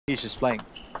He's just playing.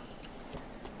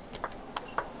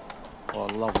 Oh,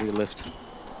 lovely lift.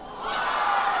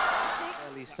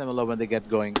 Fairly similar when they get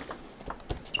going.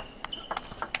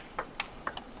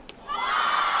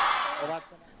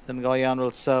 Then GAOYUAN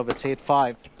will serve. It's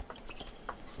 8-5.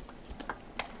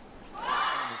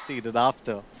 Seeded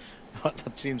after.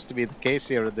 That seems to be the case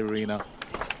here at the arena.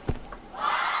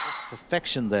 Just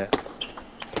perfection there.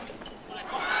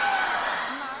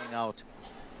 Out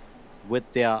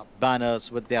with their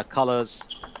banners, with their colors.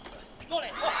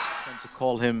 Tend to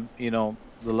call him, you know,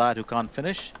 the lad who can't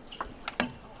finish.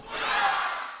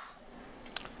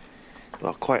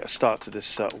 Well, quite a start to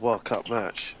this World Cup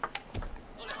match.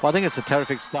 Well, I think it's a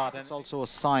terrific start. It's also a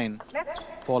sign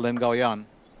for LIN GAOYUAN.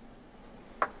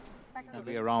 Can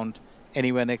be around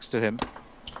anywhere next to him.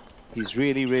 He's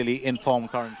really, really in form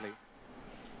currently.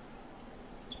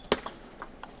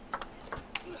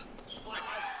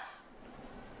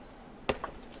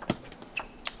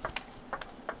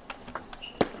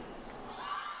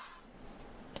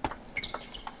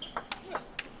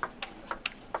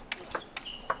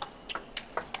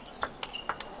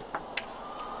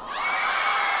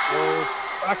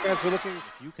 Backhands we're looking.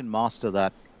 If you can master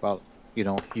that, well, you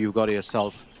know, you've got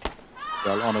yourself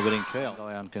well on a winning trail.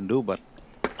 GAOYUAN can do, but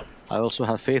I also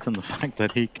have faith in the fact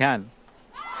that he can.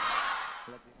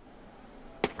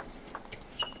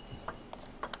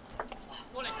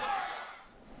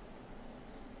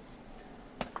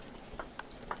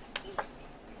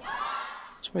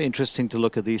 It's very interesting to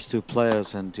look at these two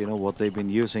players and you know what they've been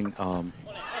using.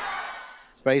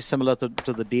 Very similar to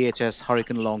the DHS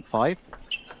Hurricane Long 5.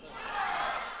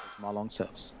 Ma Long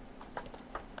serves.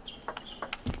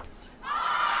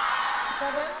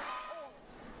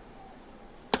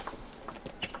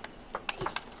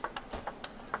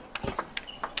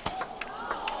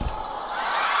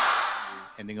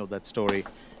 Ending of that story.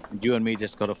 You and me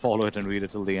just got to follow it and read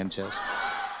it till the end, Ches.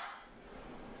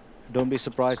 Don't be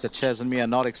surprised that Ches and me are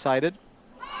not excited.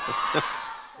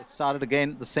 It started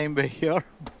again the same way here.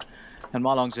 And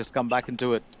Ma Long's just come back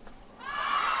into it.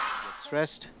 Get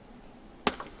stressed.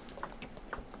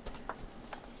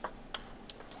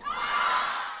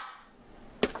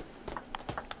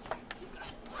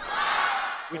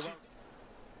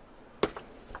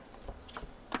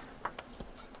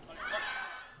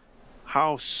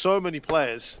 How so many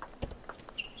players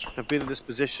have been in this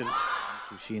position.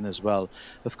 Sheen as well.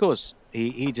 Of course,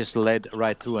 he just led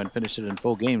right through and finished it in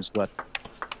 4 games, but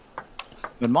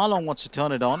when Ma Long wants to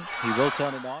turn it on, he will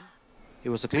turn it on. It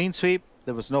was a clean sweep.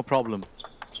 There was no problem.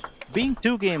 Being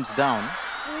 2 games down,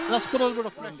 let's put a little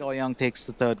bit of pressure. GAOYUAN takes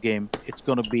the 3rd game. It's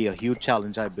going to be a huge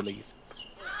challenge, I believe.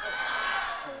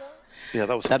 Yeah,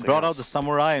 that brought out the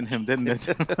samurai in him, didn't it?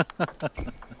 This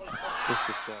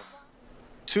is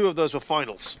 2 of those were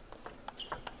finals,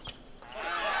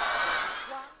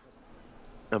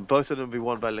 and both of them will be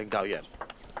won by LIN GAOYUAN.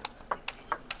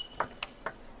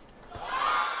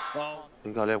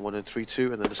 LIN GAOYUAN won in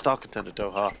 3-2, and then the star contender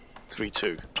Doha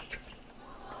 3-2,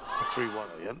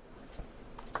 3-1 again.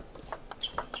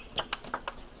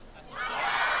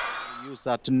 Use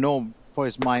that to know for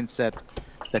his mindset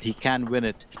that he can win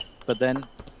it. But then,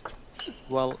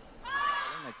 well,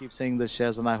 I keep saying this,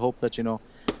 Shez, and I hope that, you know,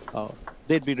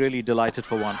 they'd be really delighted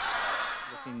for once,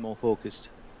 looking more focused.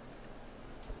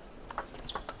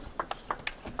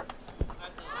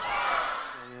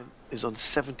 Is on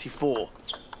 74.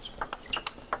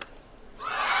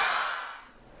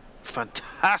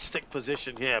 Fantastic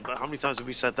position here, but how many times have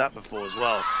we said that before as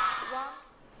well?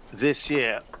 This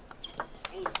year,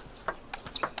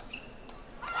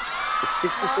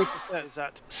 53% is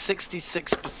at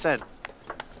 66%.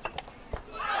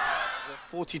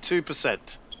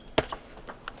 42%.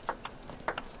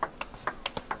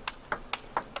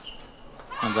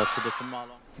 And that's a different Ma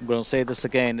Long. I'm going to say this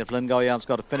again. If LIN GAOYUAN's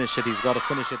got to finish it, he's got to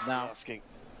finish it now. Asking.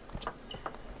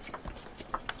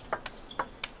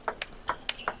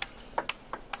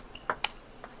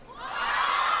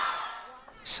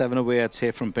 Seven away, I'd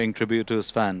say, from paying tribute to his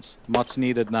fans. Much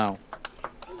needed now.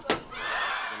 A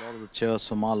lot of the cheers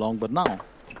for Ma Long, but now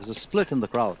there's a split in the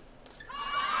crowd.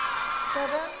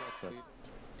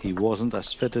 He wasn't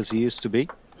as fit as he used to be.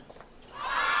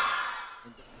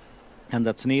 And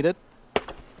that's needed.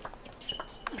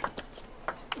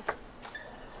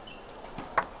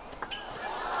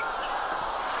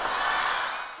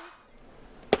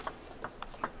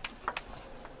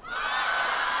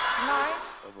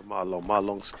 Ma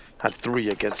Long's had 3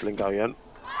 against LIN GAOYUAN.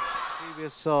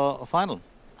 Previous final.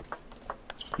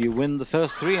 You win the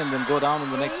first 3 and then go down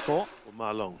in the next 4. For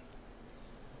Ma Long.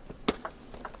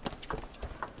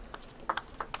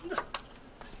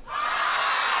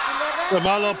 So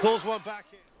Ma Long pulls one back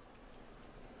here.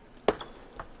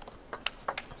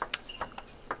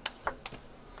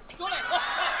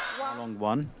 Long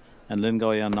one, and Lin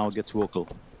Gaoyuan now gets vocal.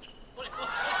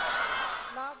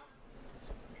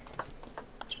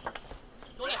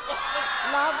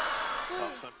 Love.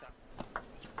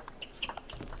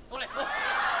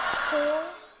 Four.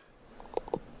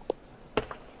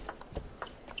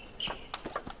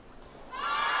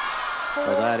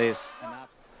 So that is an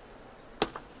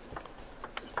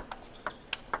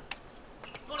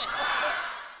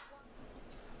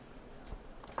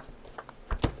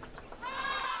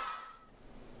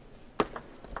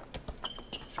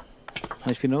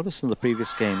if you notice in the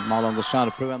previous game, Ma Long was trying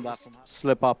to prevent that from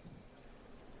slip up.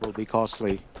 Will be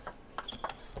costly.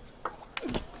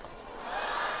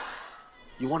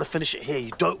 You want to finish it here.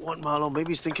 You don't want Ma Long.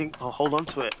 Maybe he's thinking, I'll hold on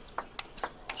to it.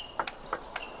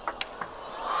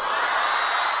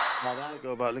 Now that'll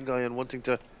go about Lin Gaoyuan wanting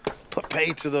to put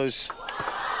pay to those.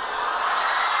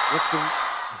 What's been...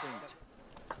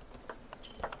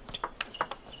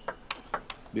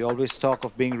 We always talk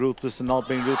of being ruthless and not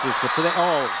being ruthless, but today,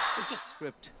 it's just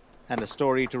script and a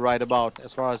story to write about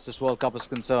as far as this World Cup is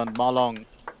concerned. Ma Long,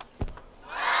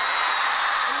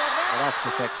 that's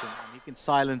perfection. And he can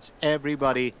silence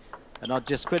everybody, and not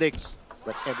just critics,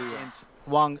 but everyone.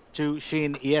 Wang to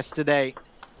Shin yesterday.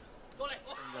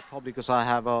 Probably because I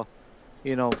have a,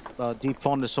 a deep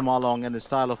fondness for Ma Long and his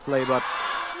style of play, but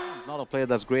not a player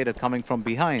that's great at coming from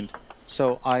behind.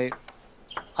 So I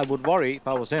would worry if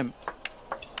I was him.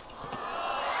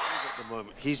 At the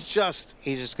moment, he's just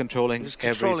controlling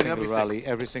every single everything. rally,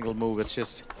 every single move. It's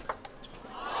just.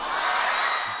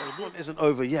 The one isn't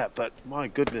over yet, but my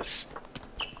goodness.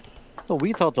 So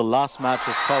we thought the last match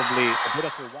was probably a bit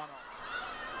of a one-off.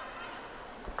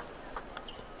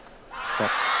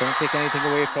 But don't take anything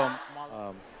away from,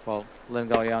 well, Lin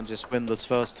Gaoyuan just win those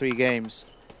first 3 games.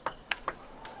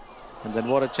 And then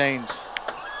what a change.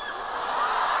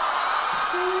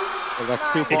 Well, that's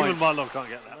 2 points. Even Ma Long can't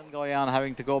get that. Lin Gaoyuan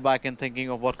having to go back and thinking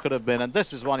of what could have been. And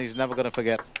this is one he's never going to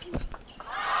forget.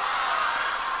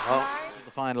 Well,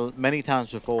 the final many times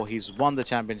before. He's won the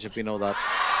championship, we know that.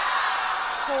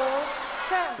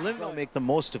 Lin will make the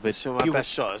most of it. It's my best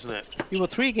shot, isn't it? You were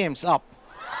 3 games up.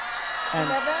 And,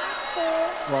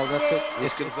 well, that's it.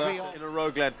 It's converted in a row,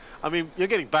 Glenn. I mean, you're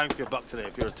getting bang for your buck today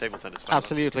if you're a table tennis fan.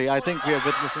 Absolutely. I think we are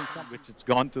witnessing something which it's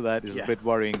gone to that is a bit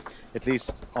worrying, at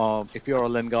least if you're a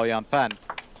Lin Gaoyuan fan.